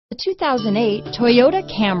2008 Toyota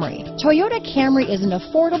Camry. Toyota Camry is an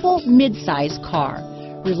affordable mid-size car.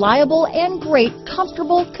 Reliable and great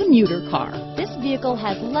comfortable commuter car. This vehicle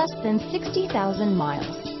has less than 60,000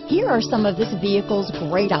 miles. Here are some of this vehicle's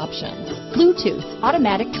great options: Bluetooth,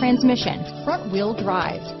 automatic transmission, front wheel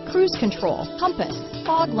drive, cruise control, compass,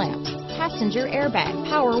 fog lamps, passenger airbag,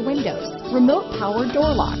 power windows, remote power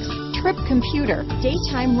door locks, trip computer,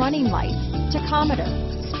 daytime running lights, tachometer,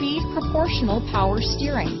 speed proportional power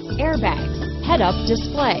steering, airbags, head-up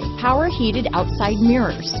display, power heated outside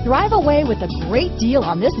mirrors. Drive away with a great deal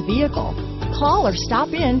on this vehicle. Call or stop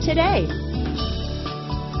in today.